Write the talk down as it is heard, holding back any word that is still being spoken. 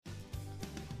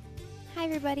Hi,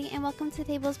 everybody, and welcome to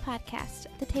Tables Podcast.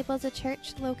 The Table is a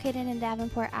church located in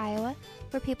Davenport, Iowa,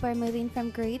 where people are moving from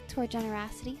greed toward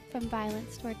generosity, from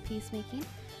violence toward peacemaking,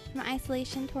 from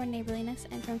isolation toward neighborliness,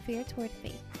 and from fear toward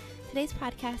faith. Today's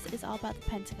podcast is all about the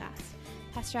Pentecost.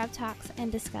 Pastor Rob talks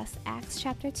and discusses Acts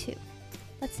chapter 2.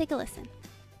 Let's take a listen.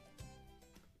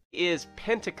 Is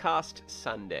Pentecost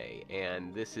Sunday,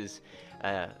 and this is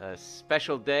a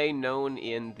special day known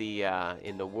in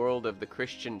the world of the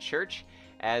Christian church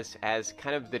as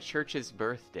kind of the church's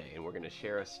birthday. And we're going to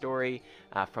share a story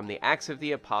from the Acts of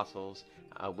the Apostles,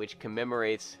 which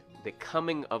commemorates the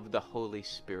coming of the Holy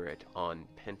Spirit on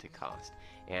Pentecost.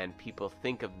 And people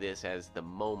think of this as the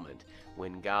moment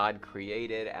when God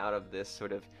created out of this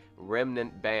sort of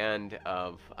remnant band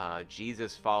of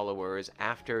Jesus followers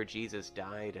after Jesus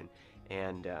died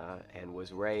and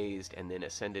was raised and then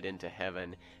ascended into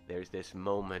heaven. There's this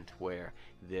moment where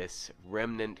this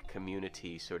remnant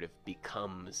community sort of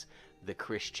becomes the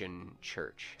Christian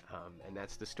church. And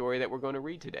that's the story that we're going to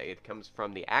read today. It comes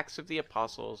from the Acts of the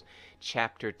Apostles,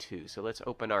 chapter 2. So let's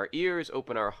open our ears,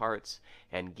 open our hearts,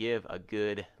 and give a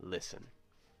good listen.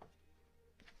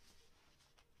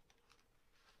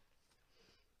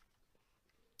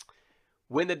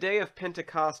 When the day of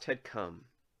Pentecost had come,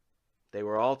 they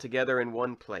were all together in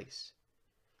one place,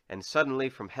 and suddenly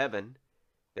from heaven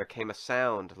there came a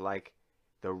sound like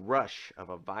the rush of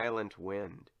a violent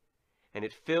wind, and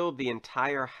it filled the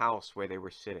entire house where they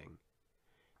were sitting.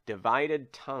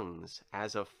 Divided tongues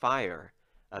as of fire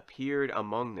appeared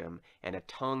among them, and a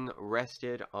tongue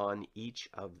rested on each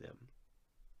of them.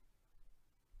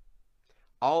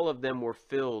 All of them were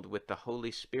filled with the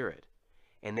Holy Spirit,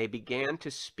 and they began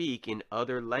to speak in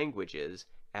other languages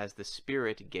as the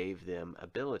Spirit gave them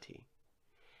ability.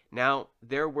 Now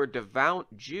there were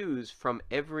devout Jews from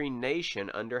every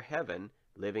nation under heaven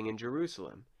living in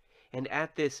Jerusalem. And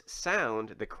at this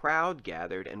sound the crowd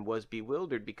gathered and was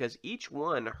bewildered, because each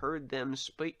one heard them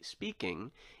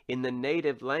speaking in the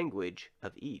native language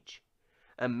of each.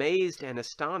 Amazed and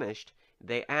astonished,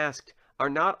 they asked, "Are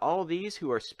not all these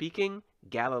who are speaking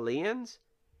Galileans?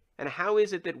 And how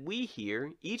is it that we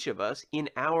hear, each of us, in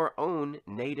our own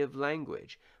native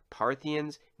language?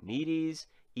 Parthians, Medes,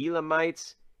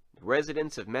 Elamites,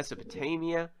 residents of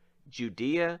Mesopotamia,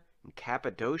 Judea, and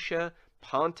Cappadocia,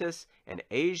 Pontus and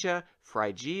Asia,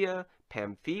 Phrygia,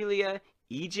 Pamphylia,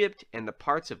 Egypt, and the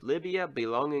parts of Libya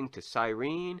belonging to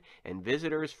Cyrene, and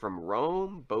visitors from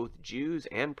Rome, both Jews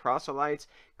and proselytes,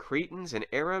 Cretans and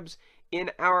Arabs,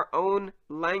 in our own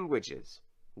languages.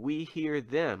 We hear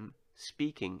them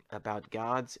speaking about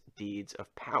God's deeds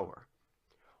of power."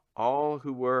 All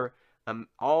were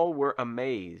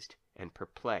amazed and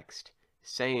perplexed,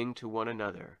 saying to one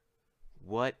another,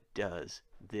 "What does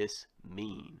this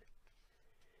mean?"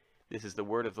 This is the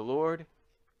word of the Lord.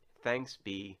 Thanks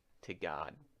be to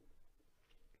God.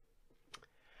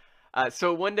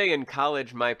 So one day in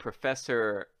college, my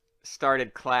professor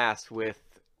started class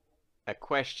with a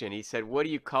question. He said, "What do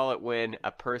you call it when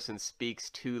a person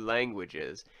speaks two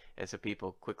languages?" And so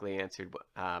people quickly answered,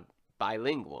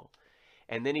 bilingual.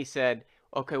 And then he said,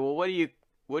 "Okay, well, what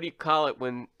do you call it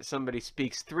when somebody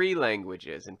speaks three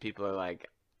languages?" And people are like,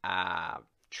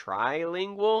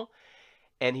 trilingual.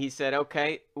 And he said,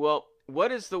 "Okay, well,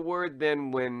 what is the word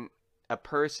then when a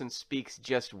person speaks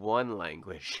just one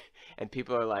language?" And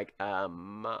people are like,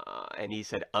 and he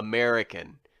said,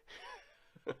 "American."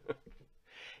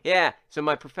 Yeah, so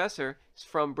my professor is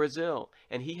from Brazil,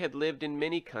 and he had lived in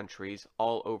many countries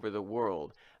all over the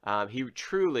world. He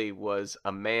truly was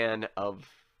a man of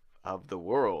the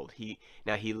world. He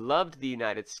loved the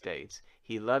United States.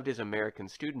 He loved his American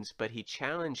students, but he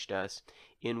challenged us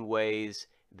in ways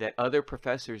that other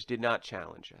professors did not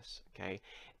challenge us, okay?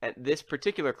 And this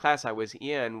particular class I was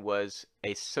in was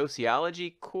a sociology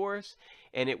course,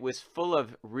 and it was full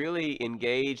of really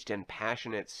engaged and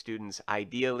passionate students,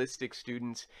 idealistic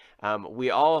students. We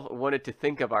all wanted to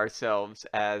think of ourselves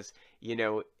as,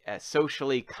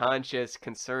 socially conscious,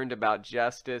 concerned about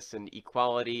justice and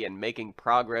equality and making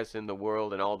progress in the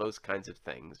world and all those kinds of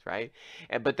things, right?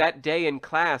 But that day in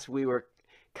class, we were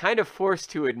kind of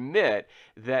forced to admit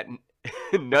that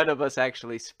none of us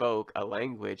actually spoke a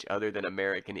language other than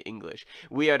American English.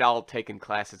 We had all taken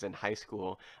classes in high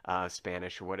school,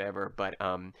 Spanish or whatever, but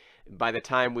by the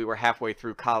time we were halfway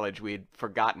through college, we had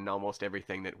forgotten almost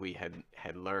everything that we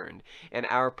had learned. And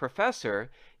our professor,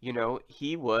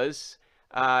 he was...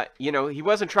 he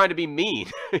wasn't trying to be mean.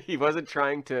 He wasn't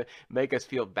trying to make us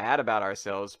feel bad about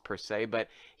ourselves per se, but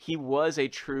he was a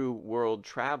true world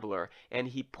traveler. And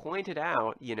he pointed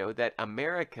out, that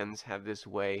Americans have this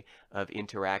way of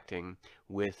interacting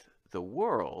with the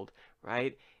world,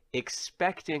 right?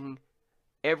 Expecting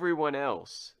everyone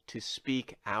else to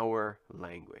speak our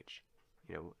language.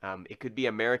 It could be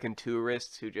American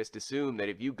tourists who just assume that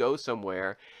if you go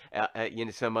somewhere in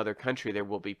some other country, there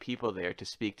will be people there to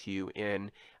speak to you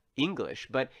in English.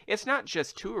 But it's not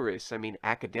just tourists. I mean,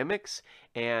 academics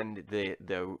and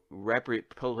the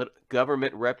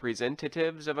government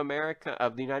representatives of America,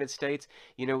 of the United States,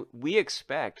 we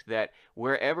expect that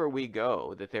wherever we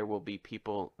go, that there will be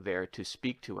people there to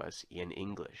speak to us in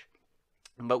English.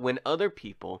 But when other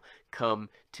people come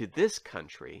to this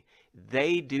country,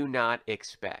 they do not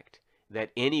expect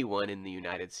that anyone in the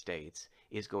United States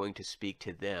is going to speak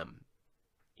to them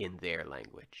in their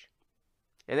language.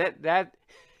 And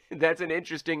that's an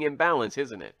interesting imbalance,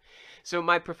 isn't it? So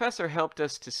my professor helped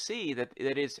us to see that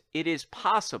it is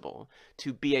possible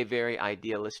to be a very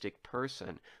idealistic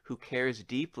person who cares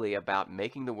deeply about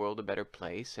making the world a better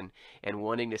place and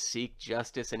wanting to seek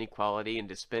justice and equality and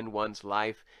to spend one's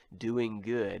life doing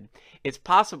good. It's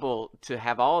possible to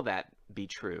have all that be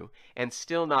true and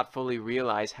still not fully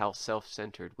realize how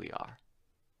self-centered we are.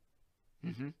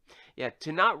 Yeah,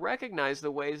 to not recognize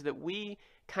the ways that we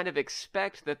kind of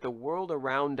expect that the world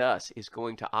around us is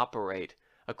going to operate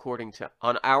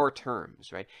on our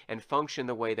terms, right? And function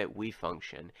the way that we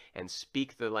function and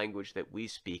speak the language that we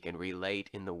speak and relate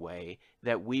in the way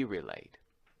that we relate.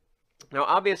 Now,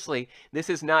 obviously, this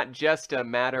is not just a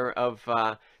matter of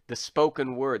the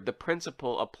spoken word. The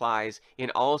principle applies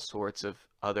in all sorts of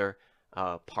other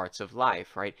parts of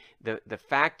life, right? The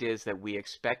fact is that we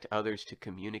expect others to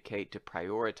communicate, to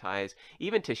prioritize,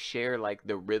 even to share like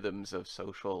the rhythms of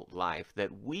social life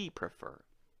that we prefer.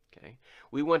 Okay,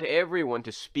 we want everyone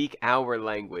to speak our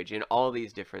language in all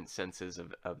these different senses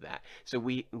of that. So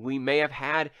we may have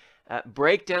had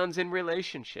breakdowns in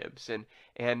relationships,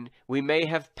 and we may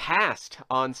have passed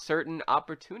on certain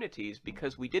opportunities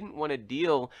because we didn't want to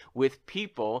deal with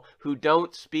people who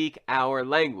don't speak our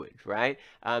language, right?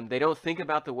 They don't think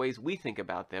about the ways we think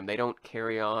about them. They don't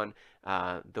carry on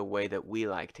the way that we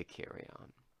like to carry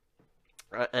on.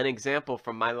 An example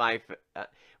from my life,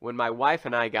 when my wife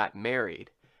and I got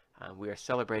married, we are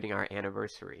celebrating our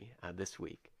anniversary this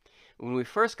week. When we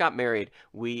first got married,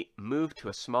 we moved to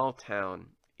a small town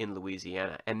in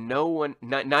Louisiana, and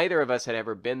neither of us had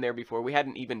ever been there before. We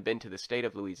hadn't even been to the state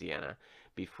of Louisiana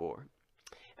before.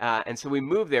 And so we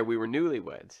moved there. We were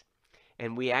newlyweds,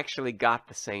 and we actually got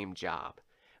the same job.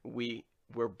 We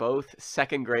were both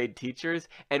second grade teachers,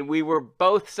 and we were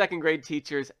both second grade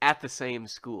teachers at the same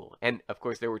school. And of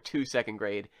course, there were 2 second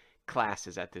grade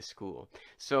classes at this school.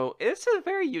 So it's a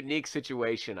very unique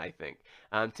situation, I think,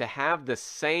 to have the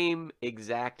same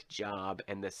exact job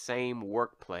and the same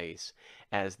workplace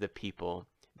as the people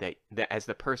as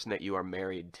the person that you are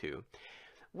married to.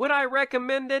 Would I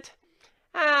recommend it?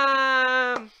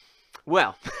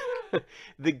 Well,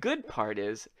 the good part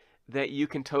is that you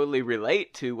can totally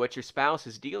relate to what your spouse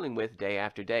is dealing with day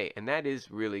after day, and that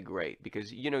is really great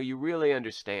because you really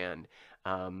understand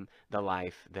the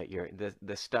life that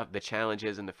the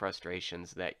challenges and the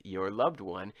frustrations that your loved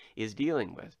one is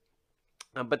dealing with.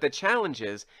 But the challenge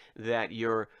is that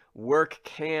your work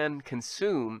can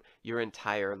consume your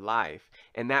entire life,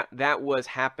 and that was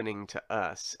happening to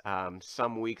us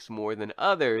some weeks more than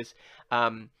others.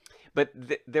 But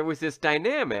there was this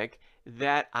dynamic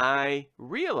that I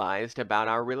realized about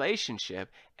our relationship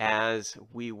as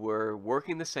we were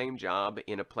working the same job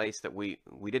in a place that we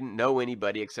didn't know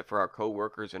anybody except for our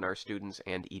coworkers and our students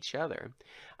and each other.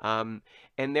 And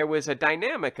there was a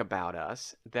dynamic about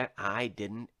us that I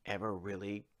didn't ever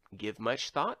really give much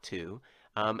thought to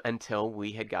until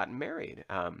we had gotten married.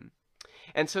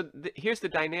 And so here's the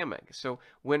dynamic. So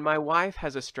when my wife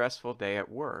has a stressful day at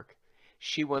work,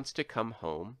 she wants to come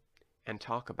home and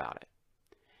talk about it.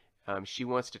 She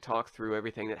wants to talk through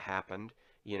everything that happened,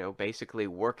 basically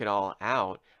work it all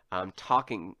out,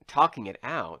 talking it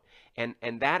out,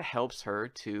 and that helps her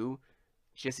to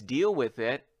just deal with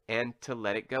it and to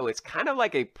let it go. It's kind of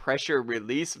like a pressure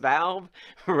release valve,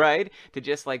 right? To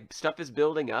just like stuff is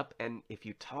building up, and if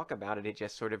you talk about it, it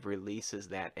just sort of releases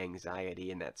that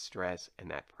anxiety and that stress and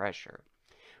that pressure,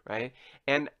 right?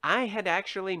 And I had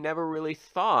actually never really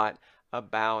thought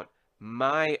about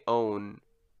my own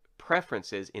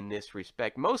preferences in this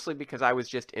respect, mostly because I was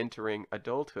just entering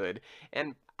adulthood,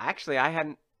 and actually I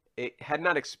had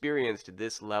not experienced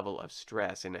this level of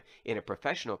stress in a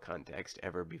professional context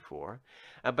ever before.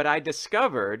 But I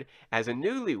discovered as a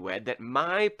newlywed that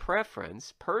my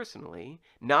preference personally,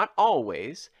 not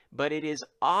always, but it is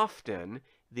often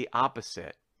the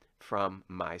opposite from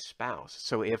my spouse.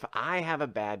 So if I have a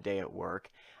bad day at work,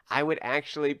 I would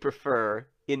actually prefer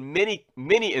in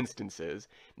many instances,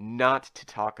 not to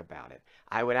talk about it.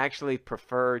 I would actually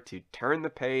prefer to turn the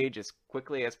page as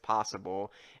quickly as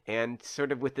possible and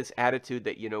sort of with this attitude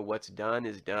that, what's done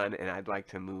is done and I'd like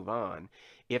to move on.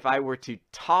 If I were to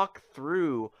talk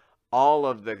through all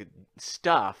of the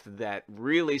stuff that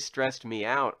really stressed me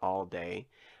out all day,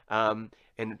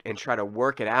 and try to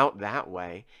work it out that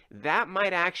way, that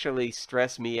might actually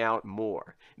stress me out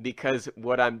more, because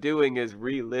what I'm doing is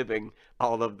reliving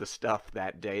all of the stuff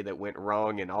that day that went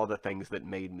wrong and all the things that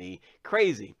made me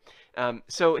crazy.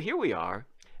 So here we are,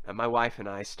 my wife and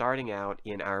I, starting out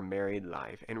in our married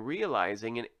life and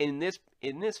realizing in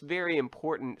this very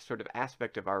important sort of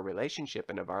aspect of our relationship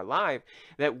and of our life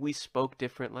that we spoke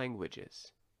different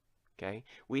languages. Okay?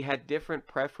 We had different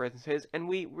preferences, and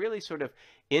we really sort of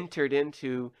entered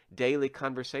into daily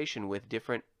conversation with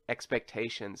different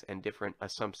expectations and different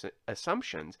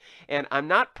assumptions. And I'm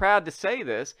not proud to say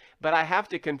this, but I have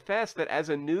to confess that as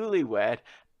a newlywed,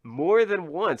 more than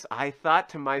once I thought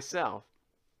to myself,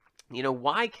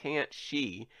 why can't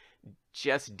she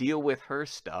just deal with her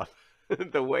stuff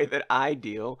the way that I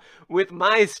deal with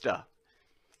my stuff?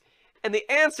 And the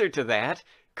answer to that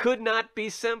could not be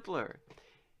simpler.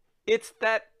 It's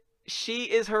that she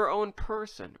is her own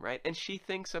person, right? And she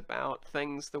thinks about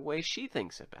things the way she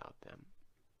thinks about them.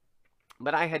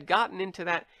 But I had gotten into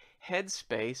that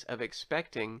headspace of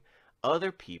expecting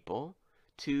other people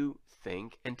to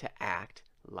think and to act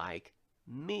like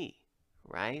me,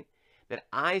 right? That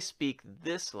I speak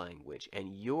this language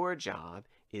and your job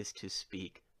is to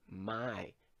speak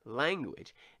my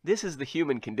language. This is the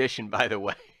human condition, by the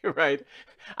way, right?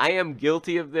 I am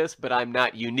guilty of this, but I'm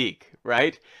not unique,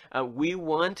 right? We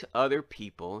want other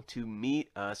people to meet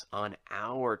us on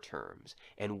our terms,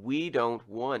 and we don't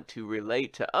want to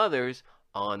relate to others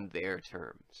on their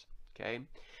terms, okay?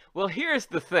 Well, here's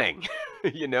the thing,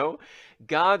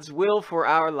 God's will for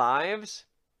our lives,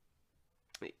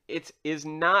 it is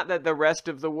not that the rest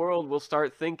of the world will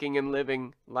start thinking and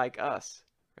living like us.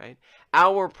 Right?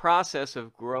 Our process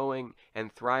of growing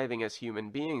and thriving as human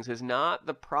beings is not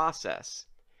the process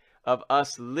of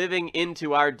us living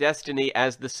into our destiny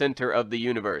as the center of the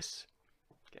universe.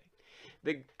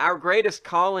 Okay? Our greatest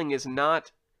calling is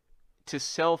not to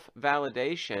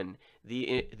self-validation,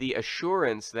 the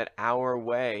assurance that our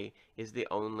way is the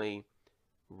only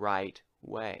right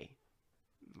way.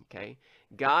 Okay?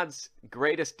 God's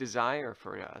greatest desire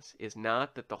for us is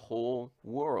not that the whole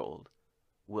world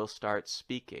will start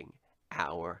speaking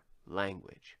our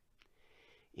language.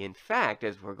 In fact,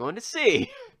 as we're going to see,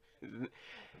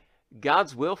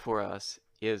 God's will for us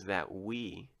is that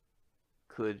we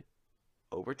could,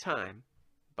 over time,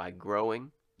 by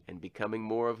growing and becoming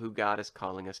more of who God is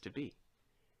calling us to be,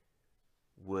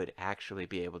 would actually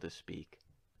be able to speak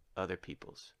other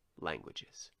people's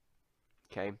languages.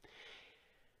 Okay?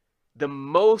 The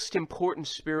most important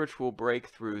spiritual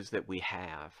breakthroughs that we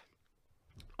have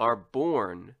are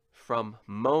born from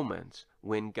moments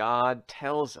when God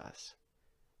tells us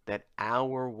that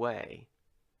our way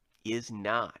is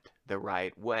not the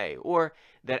right way, or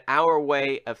that our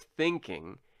way of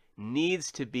thinking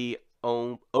needs to be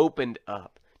opened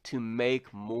up to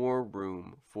make more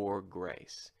room for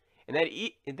grace. And that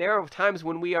there are times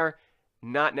when we are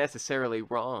not necessarily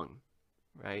wrong,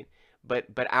 right?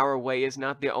 But our way is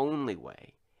not the only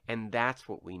way, and that's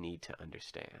what we need to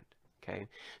understand. Okay?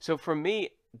 So for me,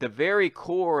 the very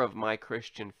core of my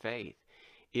Christian faith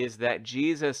is that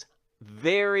Jesus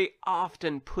very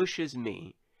often pushes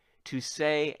me to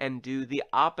say and do the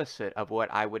opposite of what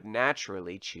I would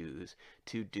naturally choose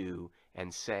to do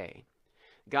and say.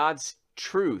 God's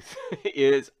truth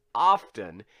is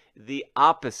often the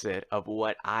opposite of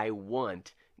what I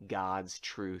want God's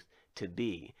truth to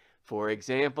be. For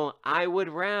example, I would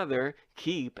rather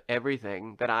keep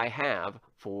everything that I have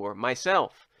for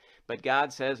myself. But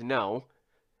God says, no,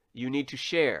 you need to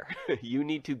share. You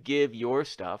need to give your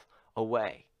stuff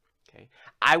away. Okay?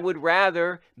 I would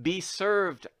rather be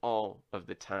served all of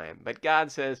the time. But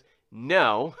God says,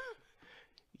 no,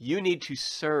 you need to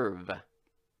serve.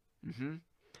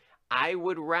 I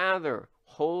would rather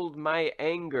hold my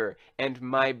anger and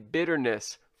my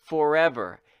bitterness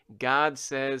forever. God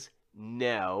says,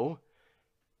 no,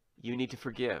 you need to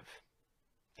forgive.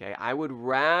 Okay? I would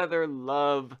rather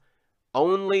love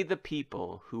only the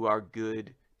people who are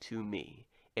good to me.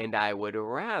 And I would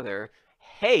rather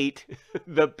hate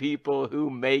the people who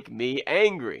make me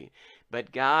angry.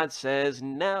 But God says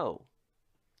no.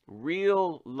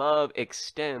 Real love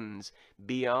extends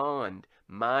beyond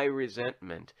my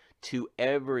resentment to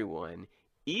everyone,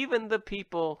 even the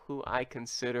people who I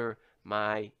consider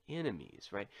my enemies,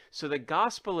 right? So the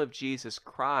gospel of Jesus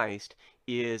Christ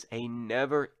is a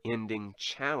never-ending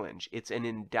challenge. It's an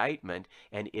indictment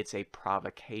and it's a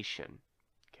provocation.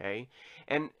 Okay?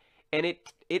 And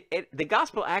the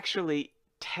gospel actually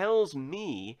tells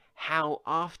me how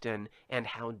often and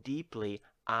how deeply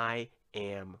I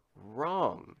am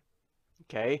wrong.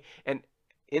 Okay? And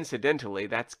incidentally,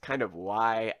 that's kind of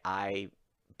why I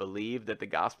believe that the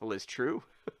gospel is true.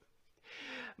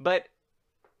 But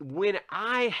when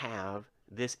I have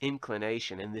this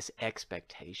inclination and this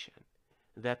expectation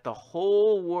that the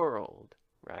whole world,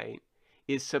 right,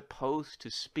 is supposed to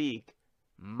speak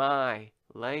my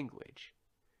language,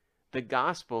 the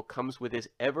gospel comes with this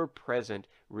ever-present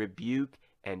rebuke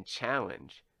and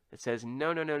challenge that says,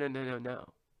 no, no, no, no, no, no,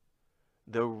 no.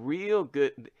 The real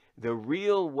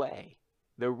way,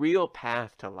 the real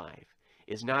path to life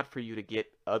is not for you to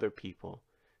get other people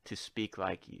to speak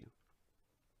like you.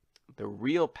 The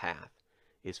real path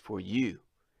is for you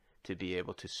to be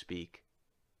able to speak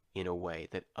in a way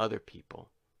that other people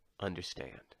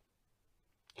understand.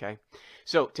 Okay?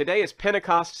 So today is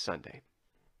Pentecost Sunday.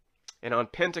 And on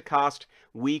Pentecost,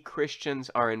 we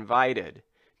Christians are invited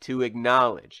to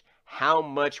acknowledge how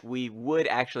much we would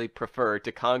actually prefer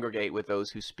to congregate with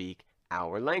those who speak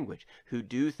our language, who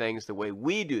do things the way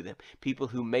we do them, people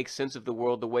who make sense of the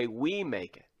world the way we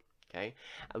make it. Okay,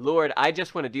 Lord, I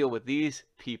just want to deal with these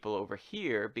people over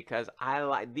here because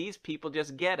these people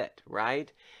just get it,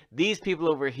 right? These people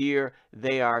over here,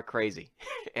 they are crazy,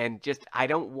 and I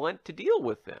don't want to deal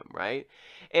with them, right?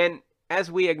 And as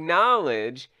we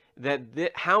acknowledge that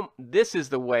how this is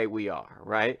the way we are,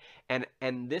 right? And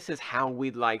this is how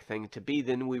we'd like things to be,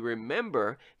 then we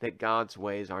remember that God's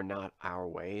ways are not our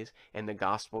ways, and the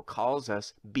gospel calls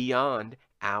us beyond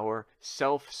our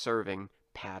self-serving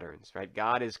patterns, right?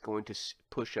 God is going to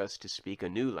push us to speak a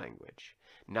new language,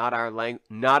 not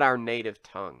our native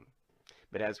tongue.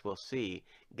 But as we'll see,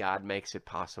 God makes it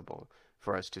possible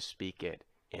for us to speak it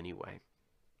anyway.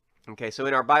 Okay, so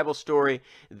in our Bible story,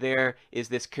 there is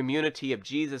this community of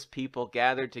Jesus people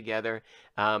gathered together.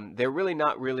 They're really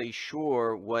not really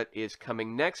sure what is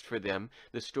coming next for them.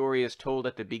 The story is told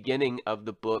at the beginning of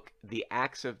the book, The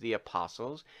Acts of the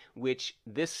Apostles, which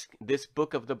this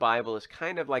book of the Bible is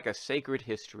kind of like a sacred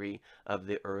history of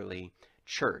the early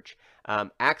church.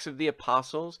 Acts of the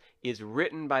Apostles is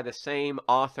written by the same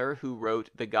author who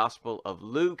wrote the Gospel of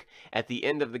Luke. At the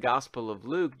end of the Gospel of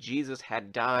Luke, Jesus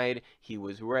had died, he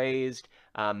was raised.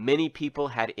 Many people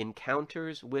had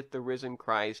encounters with the risen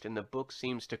Christ, and the book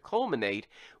seems to culminate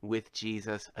with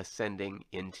Jesus ascending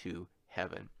into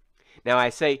heaven. Now, I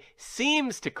say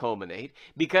seems to culminate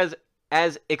because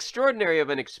as extraordinary of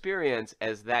an experience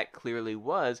as that clearly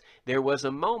was, there was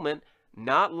a moment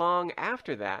not long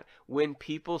after that when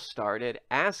people started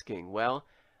asking, well,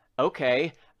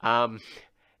 okay,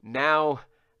 now,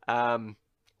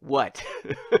 what?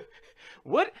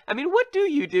 What do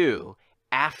you do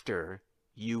after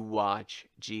you watch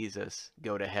Jesus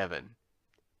go to heaven?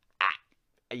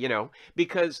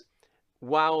 Because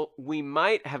while we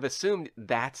might have assumed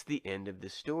that's the end of the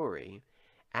story,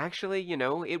 actually,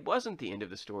 it wasn't the end of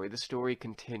the story. The story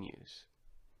continues.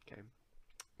 Okay.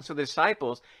 So the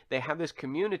disciples, they have this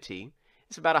community.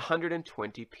 It's about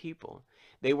 120 people.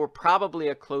 They were probably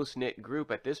a close-knit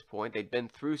group at this point. They'd been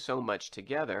through so much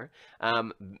together.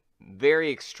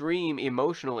 Very extreme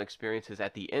emotional experiences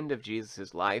at the end of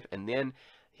Jesus' life and then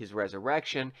his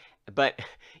resurrection. But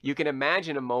you can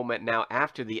imagine a moment now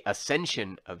after the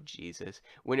ascension of Jesus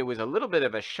when it was a little bit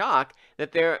of a shock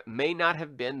that there may not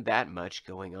have been that much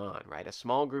going on, right? A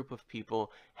small group of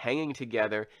people hanging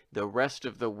together. The rest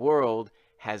of the world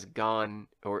has gone,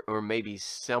 or maybe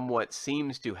somewhat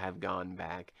seems to have gone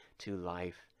back to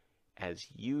life as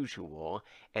usual.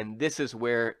 And this is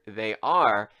where they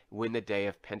are when the day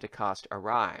of Pentecost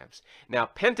arrives. Now,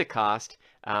 Pentecost,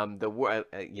 the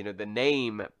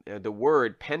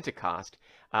word Pentecost,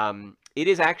 it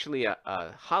is actually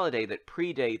a holiday that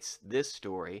predates this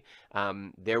story.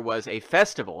 There was a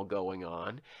festival going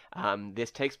on. This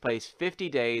takes place 50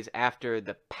 days after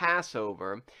the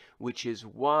Passover, which is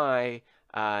why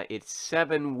it's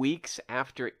 7 weeks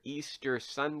after Easter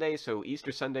Sunday. So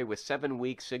Easter Sunday was 7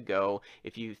 weeks ago.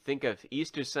 If you think of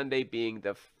Easter Sunday being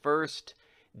the first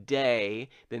day,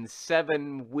 then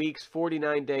 7 weeks,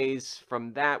 49 days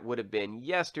from that would have been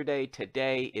yesterday.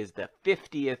 Today is the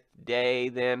 50th day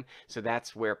then. So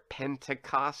that's where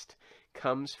Pentecost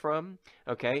comes from.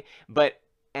 Okay. But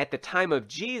at the time of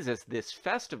Jesus, this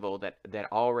festival that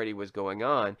already was going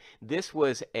on, this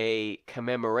was a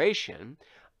commemoration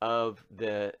of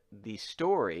the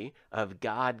story of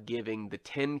God giving the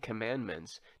 10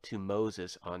 Commandments to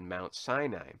Moses on Mount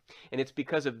Sinai. And it's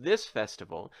because of this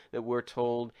festival that we're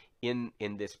told in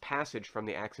this passage from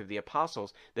the Acts of the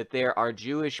Apostles that there are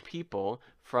Jewish people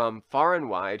from far and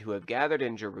wide who have gathered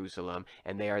in Jerusalem,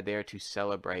 and they are there to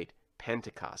celebrate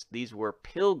Pentecost. These were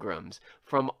pilgrims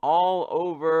from all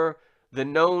over the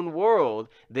known world.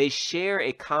 They share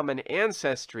a common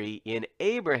ancestry in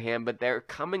Abraham, but they're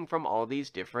coming from all these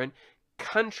different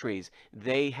countries.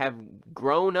 They have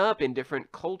grown up in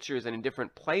different cultures and in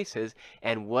different places,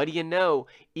 and what do you know?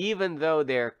 Even though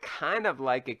they're kind of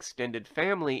like extended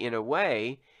family in a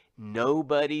way,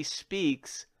 nobody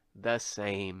speaks the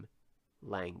same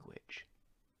language.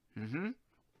 And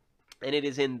it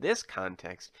is in this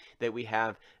context that we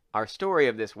have our story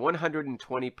of this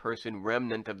 120-person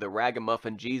remnant of the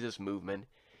Ragamuffin Jesus movement.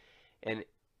 And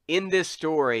in this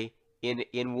story,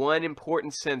 in one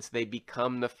important sense, they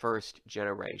become the first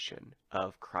generation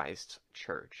of Christ's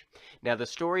church. Now, the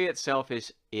story itself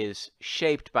is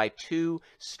shaped by two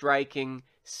striking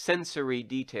sensory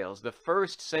details. The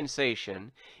first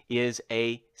sensation is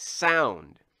a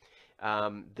sound.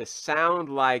 The sound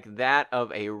like that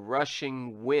of a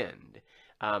rushing wind.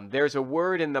 There's a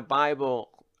word in the Bible,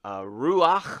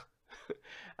 ruach.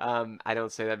 I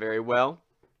don't say that very well.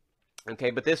 Okay,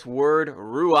 but this word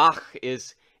ruach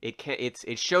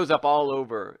it shows up all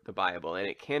over the Bible, and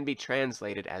it can be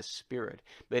translated as spirit,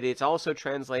 but it's also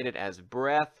translated as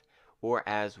breath or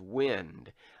as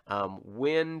wind.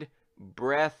 Wind,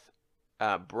 breath,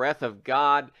 breath of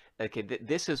God. Okay,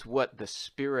 this is what the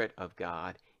Spirit of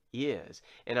God is.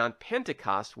 And on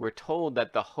Pentecost, we're told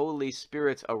that the Holy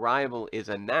Spirit's arrival is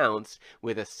announced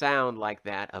with a sound like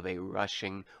that of a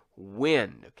rushing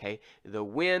wind. Okay, the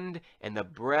wind and the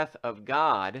breath of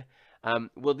God.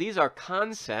 Well, these are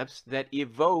concepts that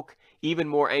evoke even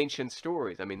more ancient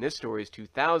stories. I mean, this story is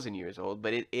 2,000 years old,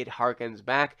 but it harkens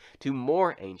back to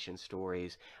more ancient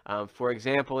stories. For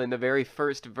example, in the very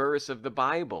first verse of the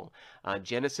Bible,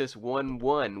 Genesis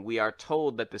 1:1, we are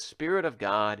told that the Spirit of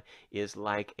God is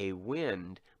like a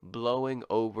wind blowing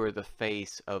over the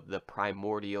face of the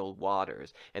primordial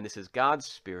waters. And this is God's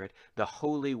Spirit, the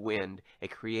holy wind, a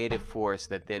creative force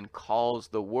that then calls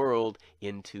the world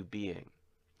into being.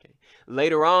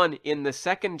 Later on in the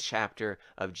second chapter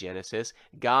of Genesis,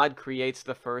 God creates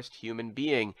the first human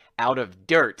being out of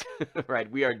dirt, right?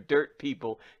 We are dirt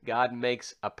people. God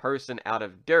makes a person out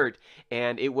of dirt,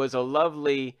 and it was a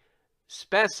lovely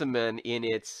specimen in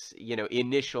its,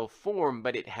 initial form,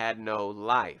 but it had no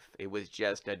life. It was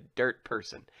just a dirt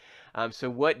person.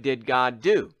 So what did God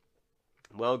do?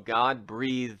 Well, God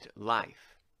breathed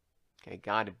life. Okay,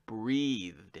 God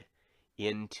breathed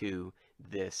into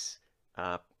this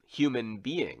human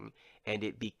being, and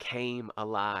it became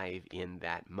alive in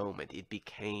that moment. It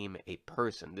became a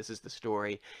person. This is the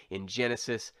story in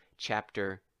Genesis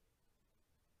chapter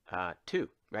 2,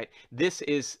 right? This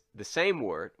is the same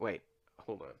word. Wait,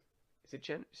 hold on. Is it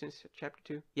Genesis chapter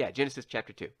 2? Yeah, Genesis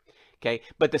chapter 2. Okay,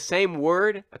 but the same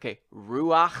word, okay,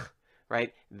 ruach,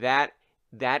 right? That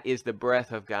is the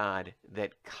breath of God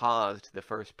that caused the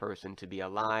first person to be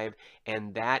alive,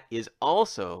 and that is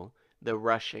also the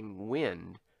rushing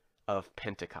wind of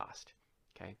Pentecost.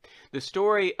 Okay, the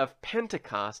story of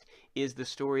Pentecost is the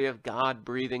story of God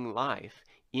breathing life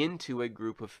into a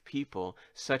group of people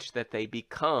such that they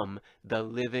become the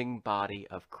living body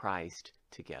of Christ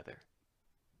together.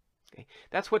 Okay,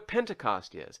 that's what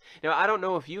Pentecost is. Now, I don't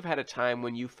know if you've had a time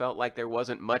when you felt like there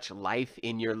wasn't much life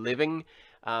in your living.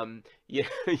 The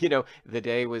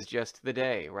day was just the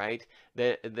day, right?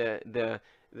 The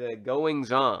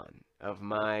goings on of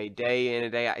my day in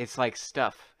and day out, it's like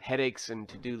stuff, headaches and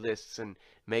to-do lists and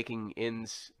making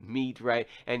ends meet, right?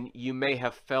 And you may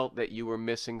have felt that you were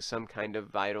missing some kind of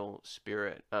vital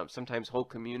spirit. Sometimes whole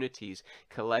communities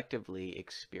collectively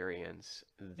experience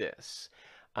this.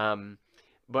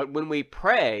 But when we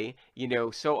pray,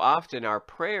 so often our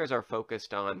prayers are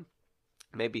focused on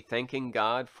maybe thanking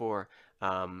God for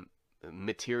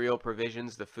material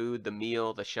provisions, the food, the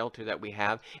meal, the shelter that we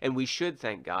have, and we should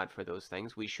thank God for those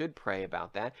things. We should pray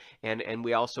about that, and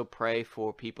we also pray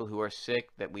for people who are sick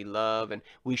that we love, and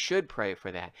we should pray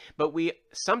for that. But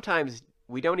sometimes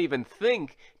we don't even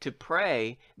think to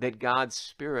pray that God's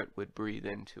Spirit would breathe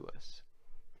into us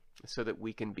so that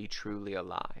we can be truly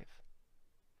alive.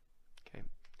 Okay,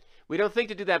 we don't think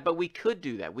to do that, but we could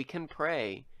do that. We can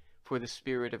pray for the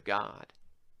Spirit of God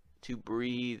to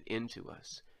breathe into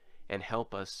us and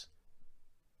help us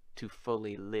to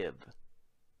fully live.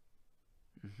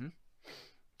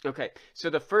 Okay, so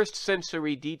the first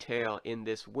sensory detail in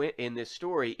this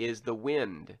story is the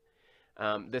wind.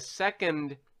 The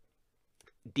second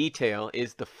detail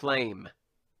is the flame.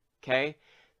 Okay?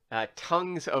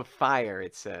 Tongues of fire,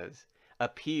 it says,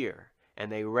 appear,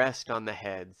 and they rest on the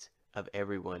heads of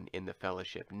everyone in the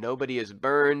fellowship. Nobody is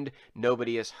burned,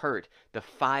 nobody is hurt. The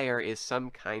fire is some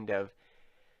kind of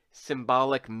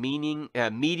symbolic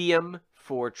medium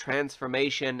for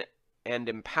transformation and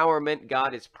empowerment.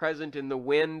 God is present in the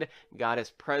wind. God is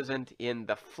present in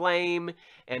the flame.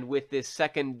 And with this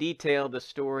second detail, the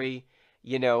story,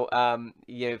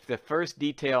 if the first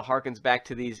detail harkens back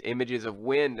to these images of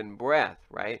wind and breath,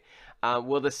 right?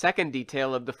 Well, the second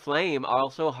detail of the flame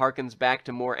also harkens back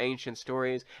to more ancient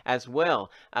stories as well.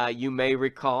 You may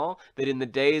recall that in the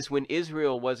days when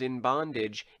Israel was in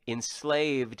bondage,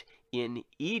 enslaved in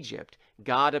Egypt,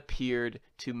 God appeared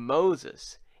to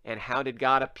Moses. And how did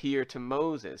God appear to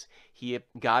Moses?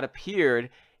 God appeared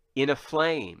in a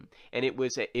flame, and it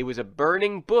was a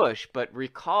burning bush. But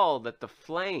recall that the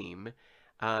flame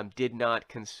did not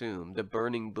consume. The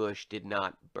burning bush did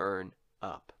not burn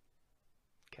up.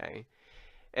 Okay,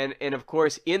 and of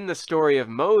course, in the story of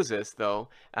Moses, though,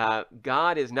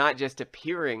 God is not just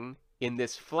appearing in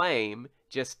this flame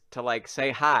just to like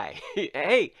say hi.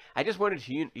 Hey, I just wanted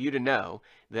you to know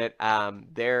that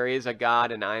there is a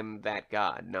God and I'm that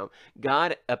God. No,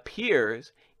 God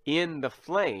appears in the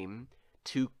flame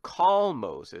to call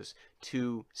Moses,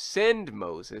 to send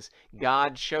Moses.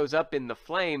 God shows up in the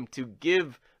flame to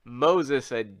give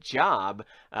Moses a job,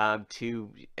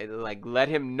 to like let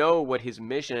him know what his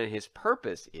mission and his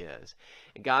purpose is.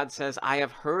 God says, I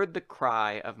have heard the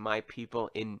cry of my people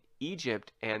in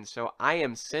Egypt, and so I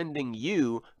am sending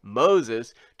you,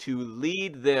 Moses, to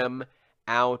lead them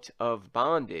out of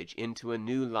bondage into a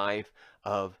new life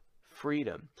of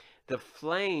freedom. The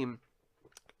flame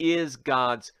is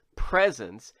God's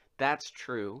presence, that's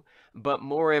true, but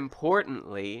more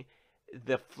importantly,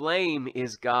 the flame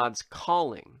is God's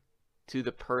calling to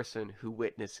the person who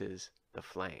witnesses the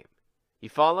flame. You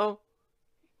follow?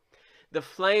 The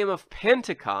flame of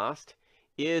Pentecost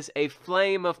is a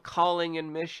flame of calling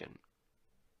and mission.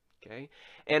 Okay?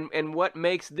 And what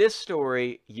makes this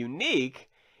story unique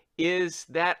is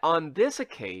that on this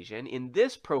occasion, in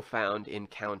this profound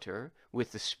encounter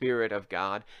with the Spirit of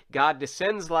God, God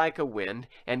descends like a wind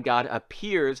and God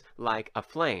appears like a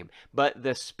flame. But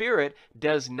the Spirit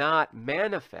does not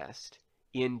manifest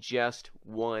in just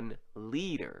one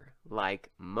leader like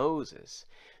Moses.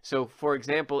 So, for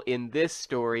example, in this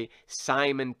story,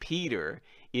 Simon Peter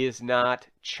is not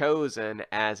chosen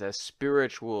as a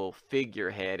spiritual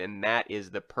figurehead, and that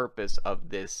is the purpose of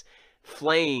this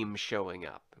flame showing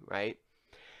up, right?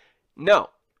 No.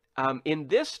 In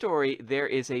this story, there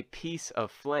is a piece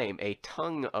of flame, a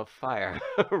tongue of fire,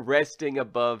 resting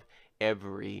above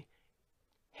every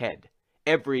head.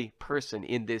 Every person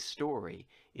in this story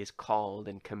is called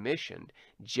and commissioned,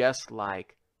 just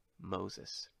like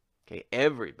Moses. Okay,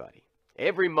 everybody.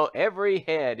 Every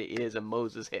head is a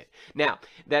Moses head. Now,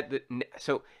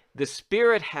 so the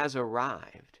Spirit has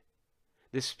arrived.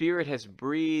 The Spirit has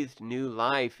breathed new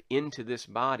life into this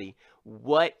body.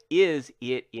 What is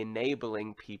it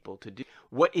enabling people to do?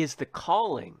 What is the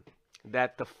calling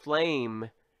that the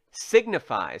flame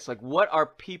signifies? Like, what are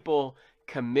people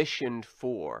commissioned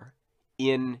for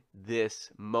in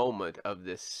this moment of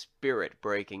the Spirit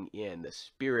breaking in, the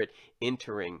Spirit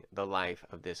entering the life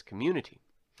of this community?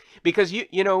 Because,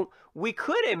 we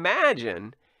could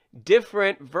imagine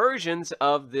different versions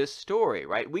of this story,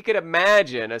 right? We could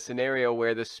imagine a scenario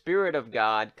where the Spirit of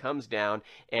God comes down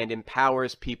and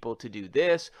empowers people to do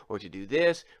this, or to do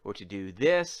this, or to do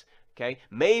this, okay?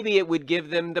 Maybe it would give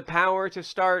them the power to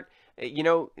start,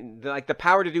 like the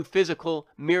power to do physical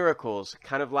miracles,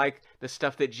 kind of like the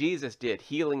stuff that Jesus did,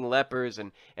 healing lepers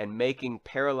and making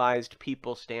paralyzed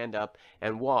people stand up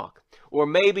and walk. Or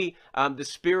maybe the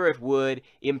Spirit would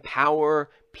empower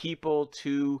people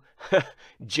to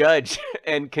judge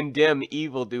and condemn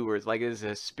evildoers, like there's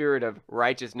a spirit of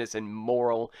righteousness and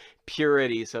moral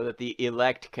purity, so that the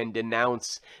elect can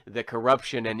denounce the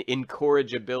corruption and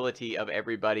incorrigibility of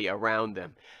everybody around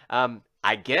them.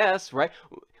 I guess, right?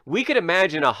 We could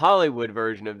imagine a Hollywood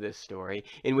version of this story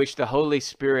in which the Holy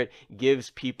Spirit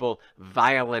gives people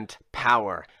violent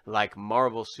power like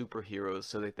Marvel superheroes,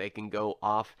 so that they can go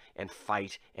off and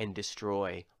fight and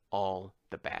destroy all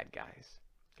the bad guys.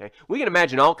 Okay? We can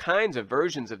imagine all kinds of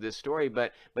versions of this story,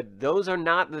 but those are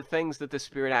not the things that the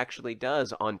Spirit actually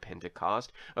does on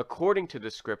Pentecost. According to the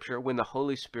Scripture, when the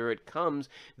Holy Spirit comes,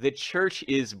 the church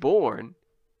is born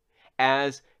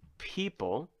as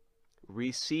people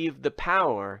receive the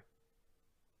power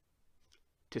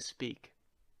to speak.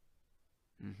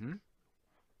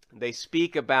 They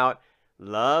speak about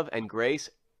love and grace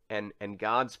and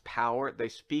God's power. They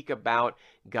speak about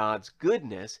God's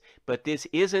goodness, but this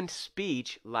isn't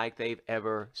speech like they've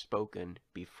ever spoken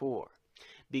before.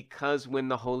 Because when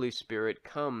the Holy Spirit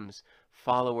comes,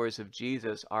 followers of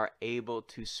Jesus are able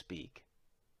to speak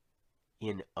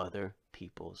in other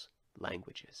people's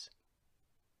languages.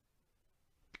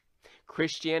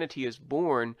 Christianity is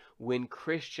born when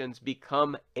Christians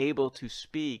become able to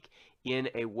speak in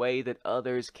a way that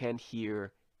others can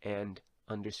hear and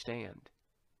understand.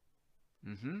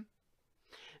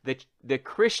 The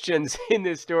Christians in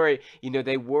this story,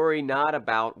 they worry not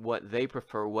about what they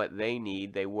prefer, what they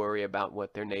need. They worry about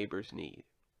what their neighbors need.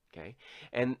 Okay?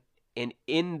 And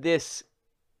in this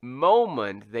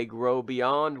moment, they grow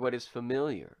beyond what is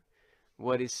familiar,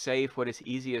 what is safe, what is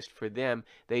easiest for them.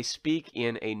 They speak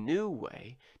in a new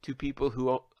way to people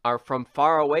who are from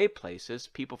faraway places,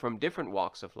 people from different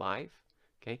walks of life,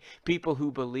 okay? People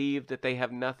who believe that they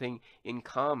have nothing in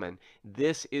common.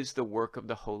 This is the work of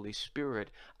the Holy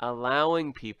Spirit,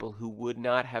 allowing people who would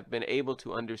not have been able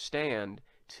to understand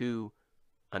to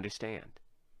understand.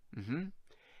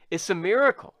 It's a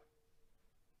miracle.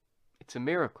 It's a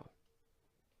miracle.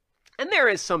 And there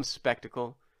is some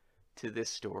spectacle to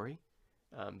this story.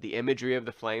 The imagery of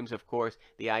the flames, of course,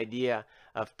 the idea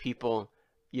of people,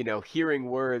 hearing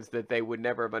words that they would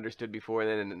never have understood before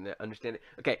and then understand it.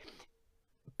 Okay,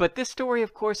 but this story,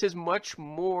 of course, is much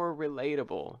more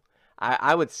relatable,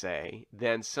 I would say,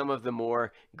 than some of the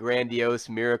more grandiose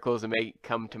miracles that may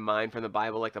come to mind from the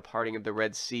Bible, like the parting of the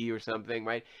Red Sea or something,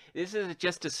 right? This is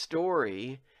just a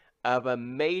story of a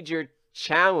major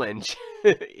challenge,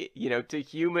 to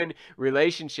human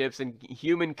relationships and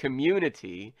human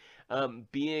community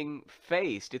being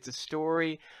faced. It's a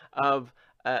story of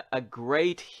a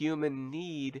great human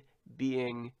need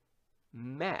being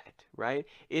met, right?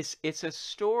 It's a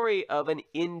story of an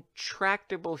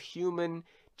intractable human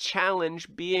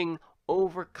challenge being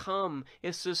overcome.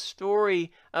 It's a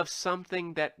story of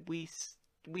something that we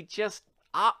just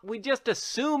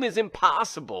assume is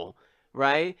impossible,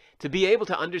 right? To be able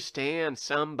to understand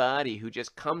somebody who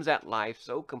just comes at life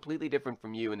so completely different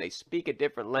from you, and they speak a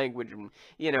different language,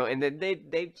 and then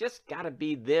they just got to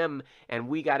be them, and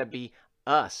we got to be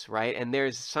us, right? And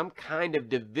there's some kind of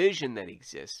division that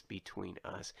exists between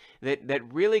us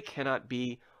that really cannot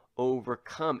be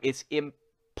overcome. It's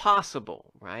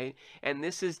impossible, right? And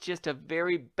this is just a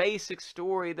very basic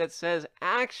story that says,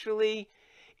 actually,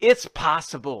 it's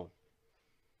possible.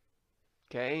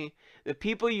 Okay? The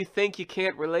people you think you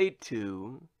can't relate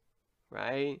to,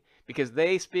 right? Because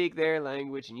they speak their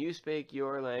language and you speak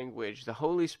your language. The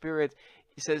Holy Spirit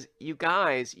says, you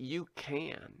guys, you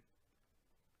can.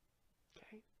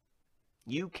 Okay?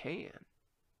 You can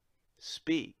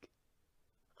speak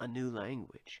a new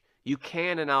language. You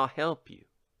can, and I'll help you.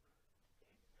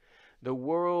 The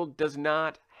world does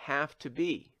not have to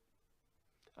be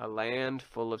a land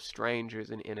full of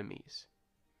strangers and enemies.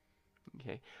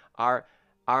 Okay?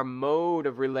 Our mode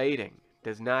of relating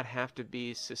does not have to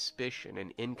be suspicion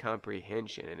and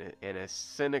incomprehension and a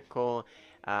cynical,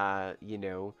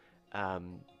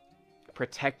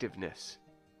 protectiveness,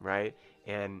 right?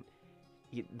 And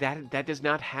that does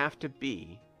not have to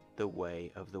be the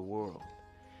way of the world,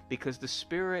 because the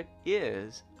Spirit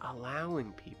is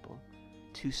allowing people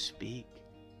to speak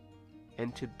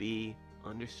and to be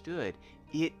understood.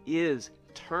 It is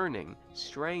turning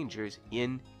strangers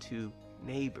into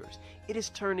neighbors. It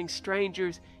is turning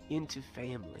strangers into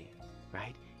family,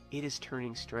 right? It is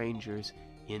turning strangers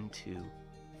into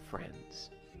friends.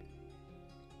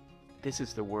 This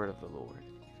is the word of the Lord.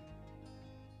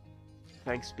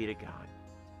 Thanks be to God.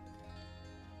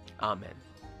 Amen.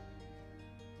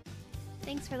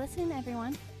 Thanks for listening,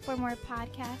 everyone. For more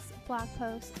podcasts, blog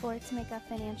posts, or to make a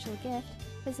financial gift,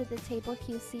 visit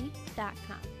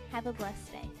thetableqc.com. Have a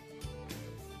blessed day.